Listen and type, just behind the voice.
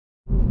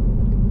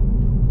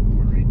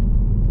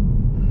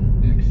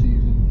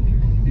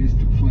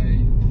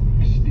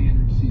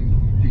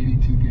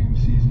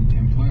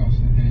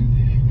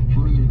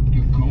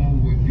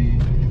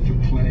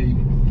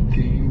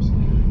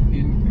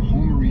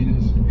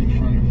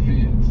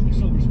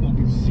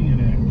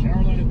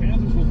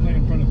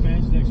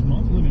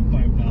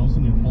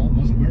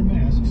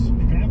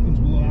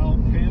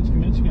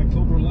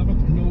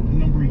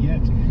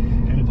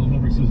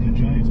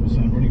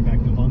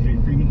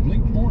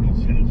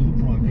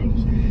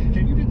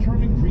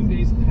confirming Green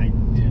Bay's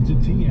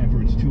identity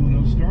after its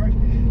 2-0 start.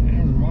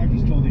 Aaron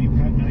Rodgers told the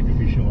Pat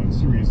McAfee show on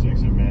Sirius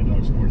XM Mad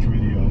Dog Sports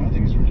Radio. I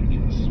think it's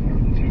ridiculous.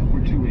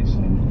 We're 2 weeks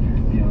in.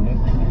 You know,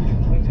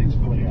 let things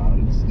play out.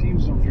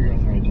 Teams don't figure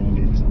out their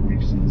identity in some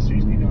weeks in the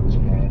season. You know, it's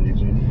bad.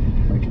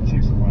 Like, it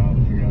takes a while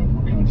to figure out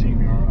what kind of team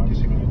you are.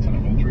 Obviously, we had a ton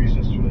of injuries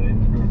yesterday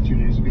or 2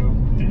 days ago.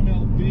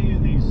 MLB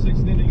in the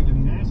 6th inning,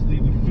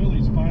 tenacity, the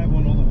Phillies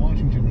 5-1 on the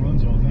Washington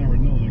runs off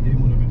Arizona. Game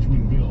 1 of a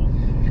twin bill.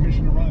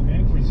 Commissioner Rob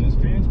Manfred says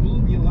fans will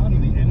be allowed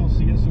in the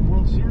NLCS and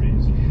World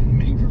Series.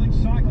 Major League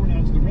Soccer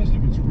announced the rest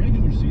of its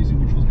regular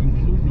season, which will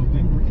conclude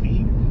November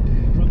 8th.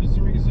 From the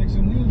Sirius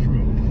XM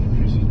newsroom,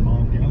 this is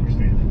Bob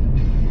Gallerstein.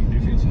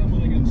 If it's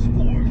happening in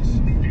sports,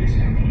 it's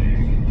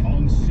happening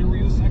on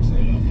Sirius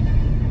XM.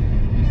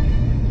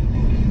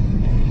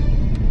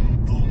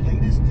 The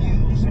latest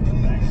news and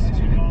effects.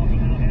 Kickoff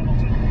and now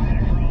Hamilton.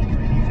 Back for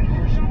Andre. He's in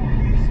for a shot.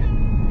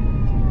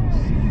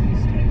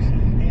 Sirius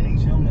XM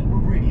NHL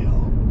Network Radio.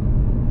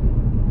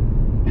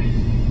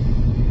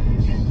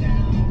 Get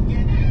down,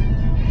 get down,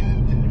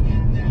 get down,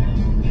 get down,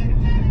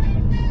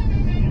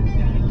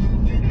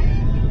 get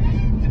down,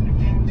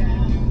 get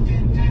down,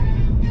 get down.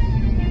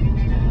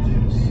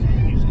 This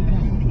is the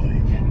Power Play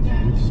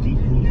with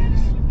Steve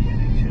Coolers.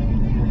 NHL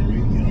Network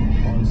Radio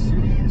on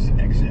Sirius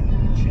XM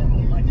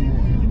Channel 91.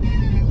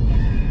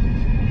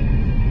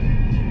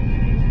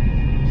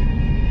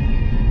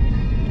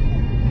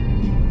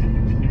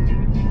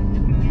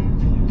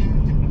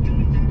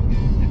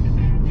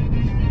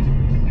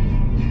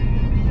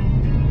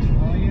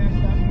 Oh yes,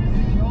 that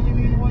can only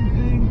mean one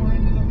thing. We're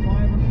into the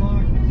 5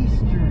 o'clock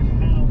Eastern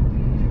hour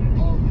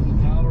of the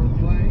Power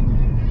Play.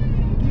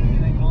 We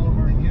thank all of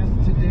our guests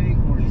today,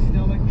 Gord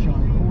Stellick,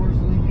 John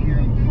Forsland,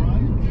 Pierre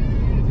LeBrun.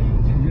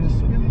 We're going to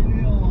spin the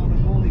wheel on the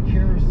goalie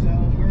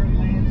carousel. Where it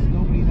lands,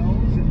 nobody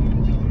knows, and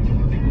we'll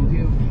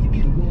give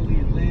the goalie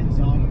it lands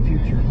on a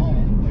future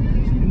home, whether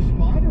it's a new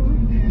spot or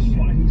the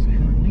spot he's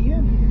currently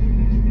in.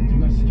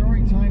 We've got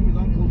story time with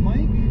Uncle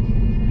Mike.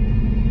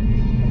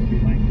 That'll be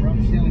Mike Rupp,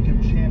 Stanley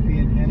Cup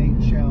champion,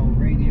 NHL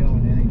radio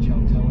and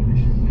NHL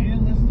television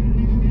panelist,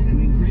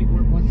 doing great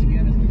work once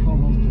again as the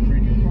co-host of the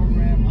radio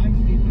program. I'm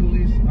Steve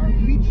Cooley. Our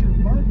featured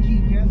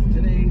marquee guest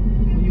today.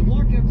 When you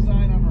walk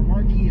outside on our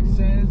marquee, it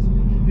says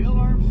Bill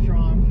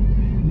Armstrong,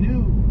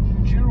 new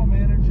general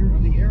manager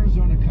of the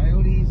Arizona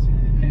Coyotes,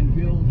 and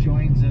Bill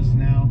joins us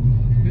now.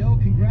 Bill,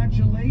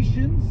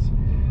 congratulations.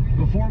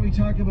 Before we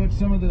talk about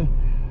some of the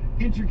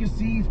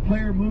intricacies,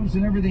 player moves,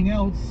 and everything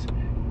else,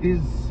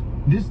 is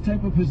this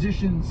type of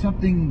position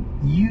something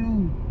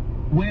you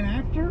went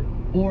after,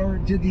 or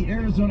did the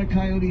Arizona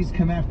Coyotes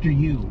come after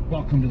you?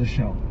 Welcome to the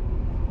show.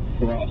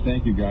 Well,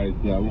 thank you, guys.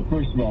 Well,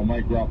 first of all,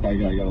 Mike Rupp, I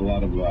got a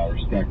lot of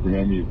respect for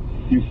him.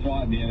 You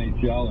fought in the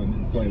NHL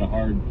and played a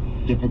hard,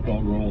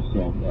 difficult role,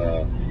 so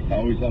I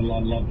always had a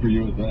lot of love for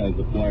you as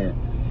a player.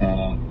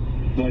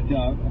 But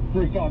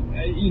first off,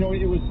 you know,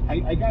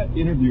 I got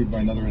interviewed by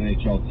another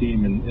NHL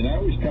team, and I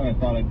always kind of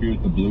thought I'd be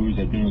with the Blues.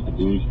 I've been with the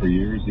Blues for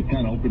years. It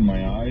kind of opened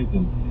my eyes,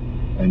 and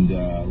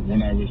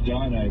when I was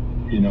done,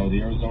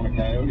 the Arizona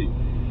Coyotes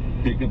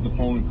picked up the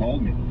phone and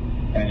called me,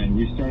 and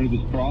we started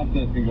this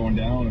process and going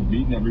down and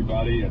meeting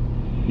everybody and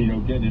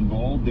getting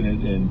involved in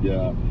it. And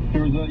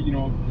there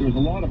was a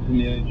lot of from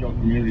the NHL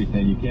community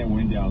saying you can't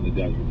win down in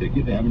the desert.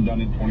 They haven't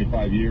done it in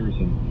 25 years,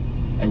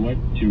 and I went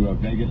to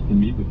Vegas to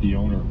meet with the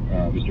owner,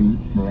 Mr.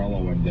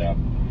 Morello, and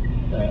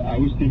I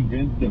was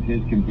convinced of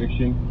his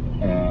conviction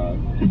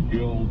to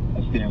build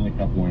a Stanley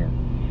Cup winner,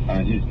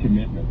 his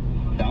commitment.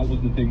 That was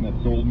the thing that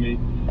sold me.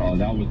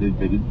 That was the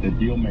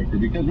deal maker.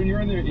 Because when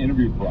you're in the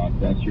interview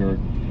process, they're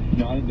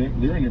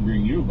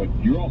interviewing you, but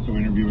you're also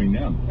interviewing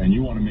them, and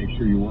you want to make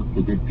sure you work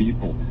for good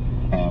people.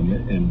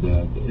 And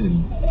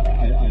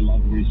I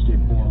loved what he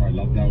stood for. I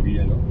loved how he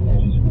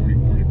owns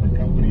 44 different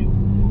companies,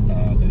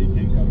 that he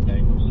takes out of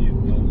bankruptcy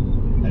and bills,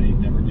 and he's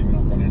never given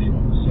up on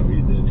anyone. So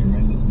he's a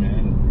tremendous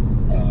man,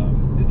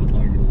 and it's a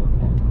pleasure to work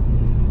for him.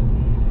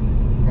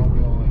 Well,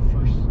 Bill,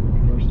 first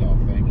off,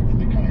 thank you for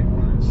the kind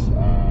words.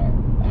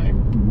 I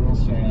will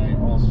say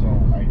I'm a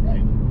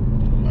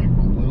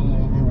little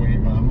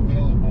overweight, but I'm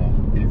available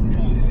if you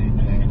need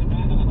anything.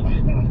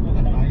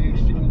 I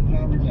exchange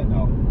numbers.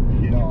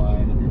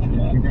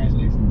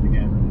 Congratulations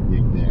again on the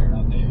gig there.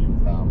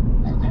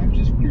 I'm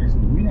just curious.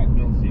 We had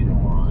Bill Zito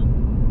on,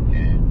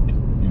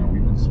 and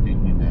we've been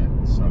speaking to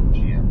some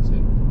GMs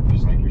that,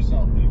 just like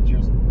yourself, that have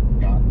just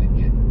gotten the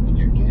gig, and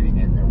you're getting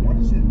in there. What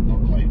does it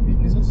look like?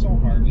 Because it's so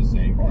hard to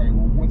say, all right,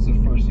 well, what's the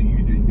first thing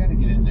you do? You got to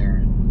get in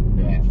there and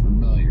get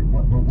familiar.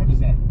 What does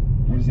that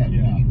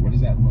mean? What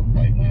does that look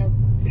like?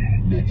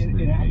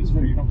 It happens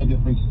in a couple of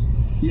different.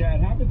 Yeah,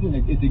 it happens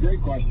it's a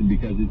great question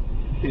because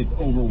it's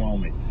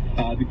overwhelming.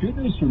 The good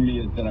news for me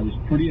is that I was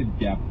pretty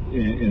adept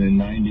in a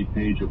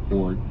 90-page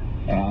report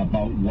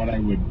about what I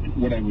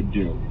would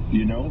do.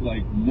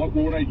 Like what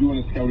would I do on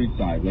the scouting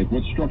side? Like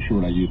what structure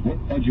would I use? What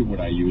budget would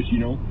I use?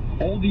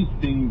 All these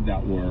things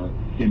that were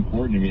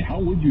important to me. How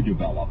would you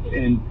develop?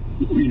 And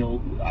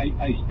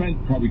I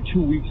spent probably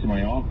 2 weeks in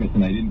my office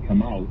and I didn't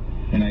come out.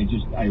 and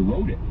I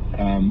wrote it.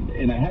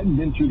 And I hadn't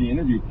been through the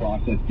interview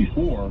process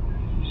before,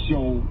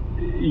 so,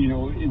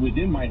 it was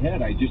in my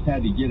head. I just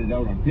had to get it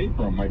out on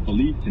paper on my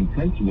beliefs and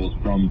principles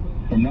from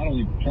not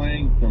only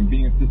playing, from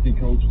being assistant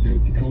coach to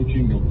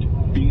coaching, to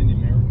being in the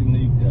American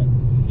League,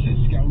 to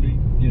scouting,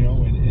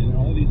 and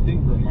all these things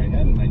were in my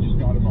head, and I just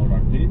got them out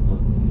on paper.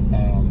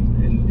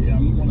 And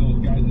I'm one of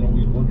those guys that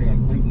always working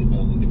on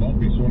principles and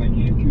developing. So when I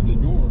came through the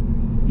door,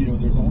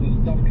 there's all this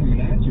stuff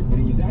coming at you,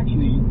 but it was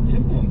actually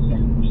simple in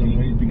some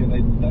ways because I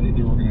studied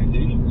their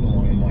organization so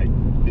long. I'm like,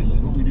 this is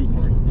what we do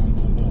first, boom,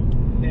 boom, boom.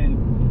 And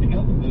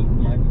because of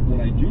what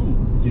I do,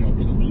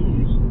 for the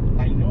Blues,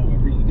 I know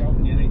every scout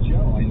in the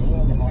NHL. I know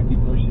all the hockey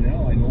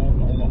personnel. I know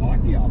all the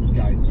hockey ops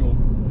guys. So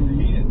for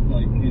me, it's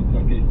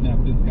okay,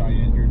 snap this guy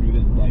in here, do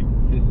this. Like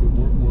this,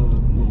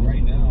 we're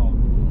right now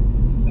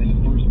in the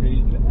first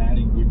phase of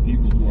adding good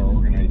people to our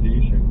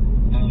organization.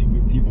 Not only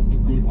good people, but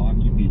good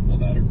hockey people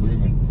that are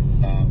driven.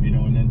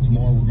 And then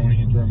tomorrow we're going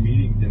into our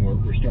meetings and we're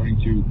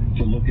starting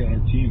to look at our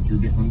team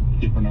through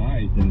different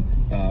eyes and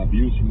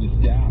views from the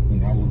staff and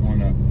how we're going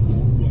to,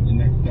 what's the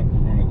next step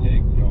we're going to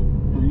take. So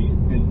for me,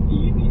 it's been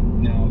easy.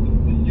 Now,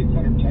 the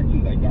 600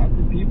 texts I got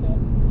from people,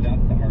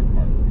 that's the hard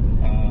part.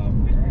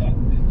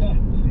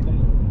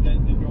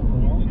 It's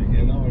overwhelming,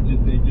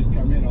 they just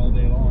come in all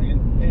day long.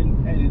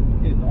 And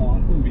it's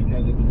awesome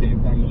because at the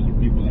same time, those are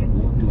people that have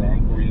worked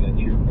around for you, that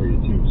cheer for you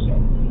too, so.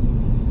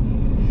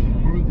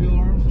 We're with Bill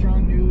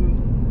Armstrong, new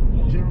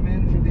general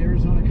manager of the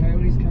Arizona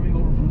Coyotes, coming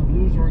over from the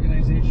Blues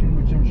organization,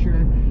 which I'm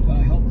sure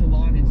helped a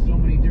lot in so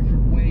many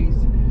different ways.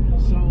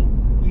 So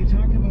you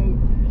talk about,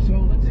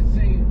 let's just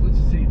say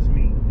it's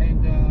me,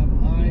 and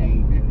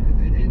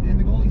and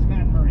the goalie's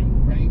Matt Murray,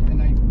 right? And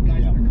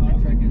guys under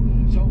contract.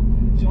 And so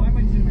I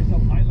might say to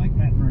myself, I like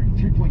Matt Murray,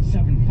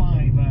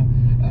 3.75.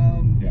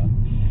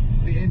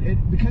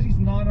 And because he's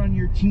not on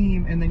your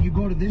team, and then you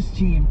go to this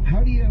team,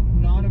 how do you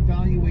not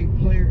evaluate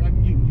players?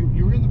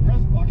 You're in the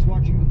press box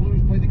watching the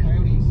Blues play the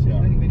Coyotes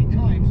many, many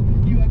times.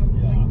 You have a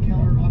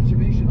counter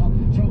observation.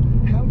 So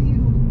how do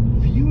you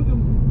view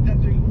them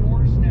that they're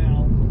yours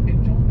now,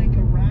 and don't make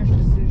a rash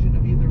decision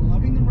of either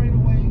loving them right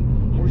away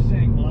or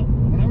saying, well,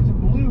 when I was a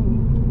Blue,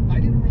 I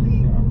didn't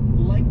really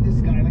like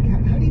this guy. Like,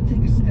 how do you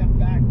take a step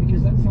back?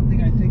 Because that's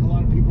something I think a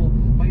lot of people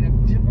might have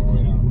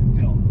difficulty with,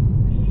 Bill.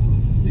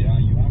 Yeah,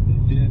 you have to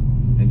sit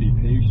and be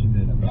patient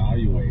and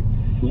evaluate.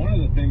 One of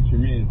the things for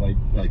me is like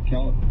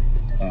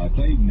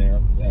Clayton there,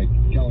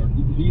 Keller,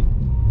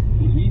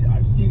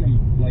 I've seen him,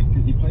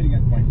 because he played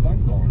against my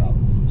son growing up.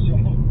 So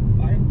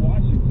I've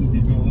watched him since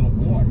he's been a little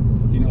boy.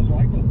 So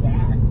I go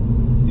back,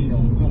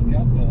 Phil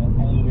Kessel,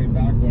 all the way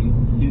back when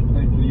he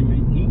played for the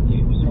U18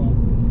 team. So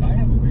I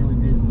have a very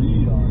good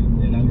read on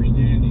and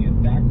understanding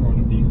and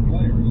background of these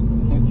players.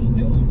 But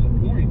still, there's a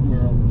point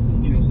where,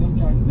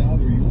 sometimes now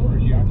they're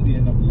yours. You actually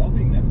end up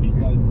loving them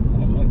because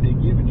of what they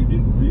give, and you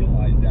didn't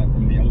realize that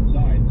from the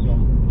outside. So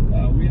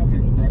we have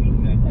an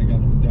expression that I got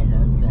from Doug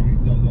Armstrong. He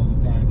says all the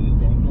time: is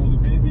don't throw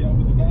the baby out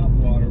with the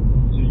bathwater.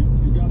 So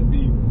you got to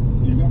be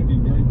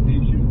very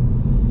patient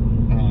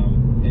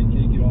and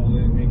take it all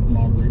in, make some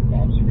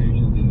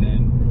observations, and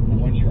then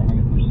once you're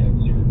 100%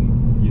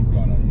 certain, you've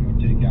got to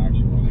take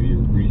action, whether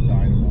you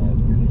re-sign them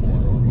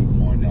or move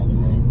them on down the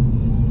road.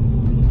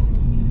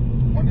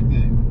 One of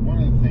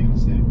the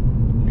things that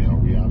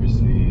we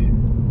obviously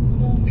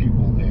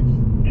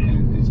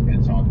it's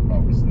been talked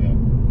about was the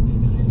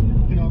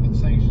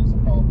sanctions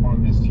that fell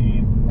upon this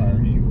team prior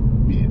to you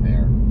being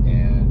there,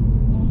 and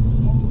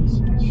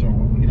so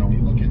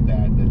you look at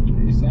that.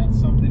 Is that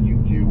something you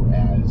view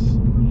as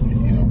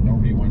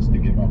nobody wants to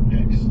give up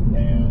picks,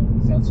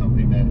 and is that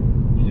something that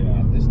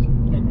this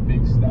team took a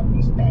big step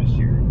this past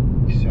year?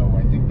 So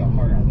I think the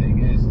hard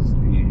thing is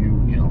you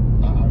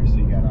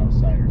obviously got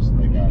outsiders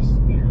like us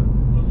that are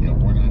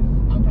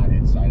I'm not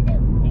inside that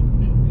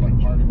room, but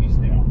part of me's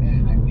thinking,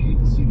 man, I hate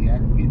to see the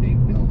equity they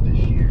built this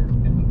year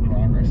and the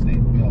progress they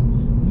built.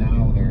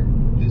 Now they're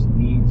just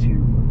need to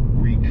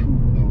recoup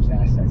those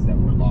assets that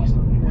were lost,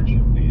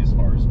 unfortunately, as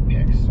far as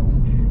picks. So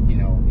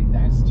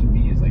that's to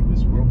me is like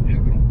this real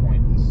pivotal point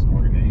this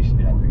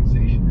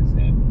organization is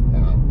in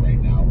right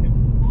now,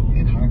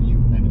 and how do you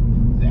kind of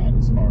do that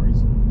as far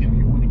as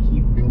you want to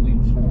keep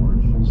building forward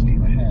full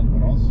steam ahead,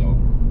 but also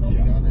you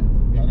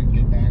gotta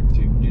get back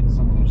to get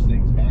some of those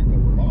things back that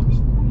were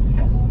lost.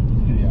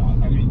 Yeah,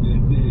 I mean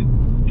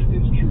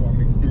it's true. I'm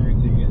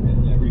experiencing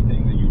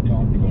everything that you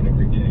talked about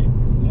every day.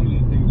 One of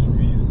the things for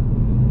me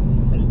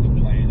is the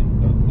planning.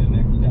 The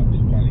next step is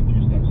planning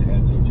 2 steps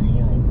ahead. So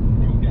tomorrow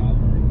we'll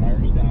gather our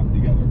entire staff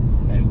together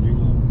and we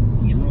will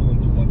drill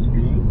into what's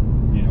good,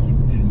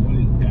 and what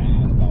is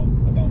bad about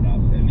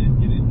us, and then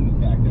get into the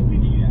fact that we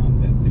need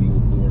assets to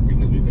move forward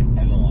because we've been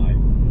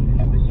penalized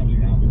after something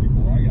happened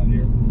before I got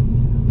here.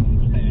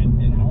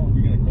 And how are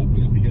we going to cope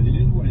with it? Because it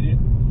is what it is.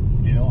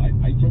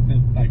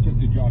 I took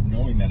the job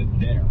knowing that it's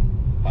there.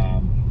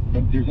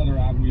 But there's other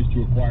avenues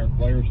to acquire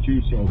players too,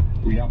 so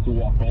we have to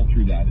walk all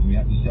through that, and we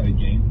have to set a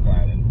game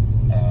plan. And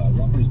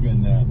Rupper's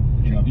been,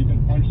 if you've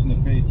been punched in the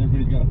face,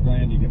 everybody's got a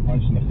plan. You get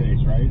punched in the face,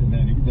 right? And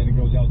then it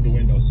goes out the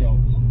window. So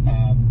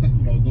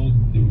those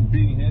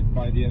being hit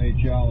by the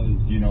NHL is,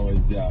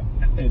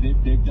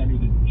 they've done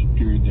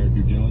their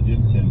due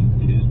diligence,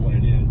 and it is what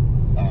it is.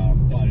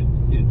 But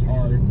it's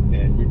hard,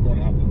 and we're going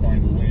to have to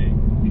find a way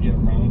to get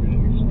around it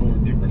and explore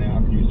different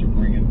avenues to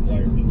bring in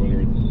players,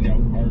 whether it's scout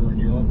harder in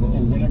Europe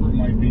or whatever it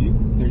might be.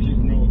 There's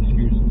just no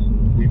excuses.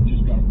 We've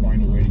just got to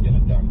find a way to get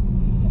it done.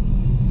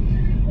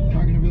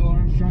 Talking to Bill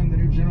Armstrong, the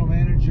new general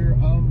manager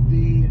of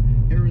the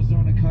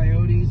Arizona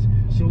Coyotes.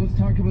 So let's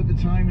talk about the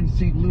time in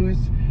St. Louis.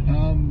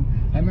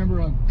 I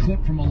remember a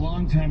clip from a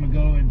long time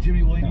ago, and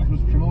Jimmy Williams was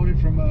promoted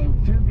from